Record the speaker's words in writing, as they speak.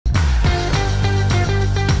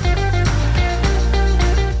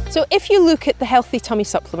So if you look at the Healthy Tummy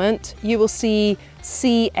supplement, you will see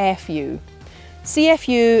CFU.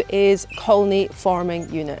 CFU is colony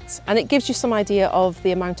forming units, and it gives you some idea of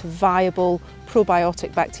the amount of viable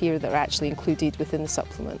probiotic bacteria that are actually included within the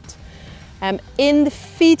supplement. In the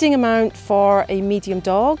feeding amount for a medium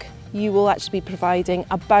dog, you will actually be providing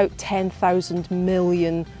about 10,000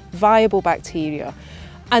 million viable bacteria.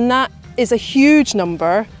 And that is a huge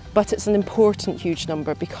number, but it's an important huge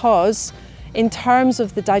number because in terms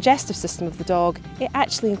of the digestive system of the dog, it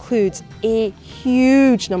actually includes a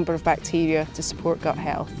huge number of bacteria to support gut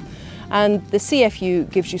health. And the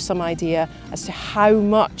CFU gives you some idea as to how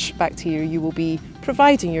much bacteria you will be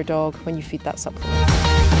providing your dog when you feed that supplement.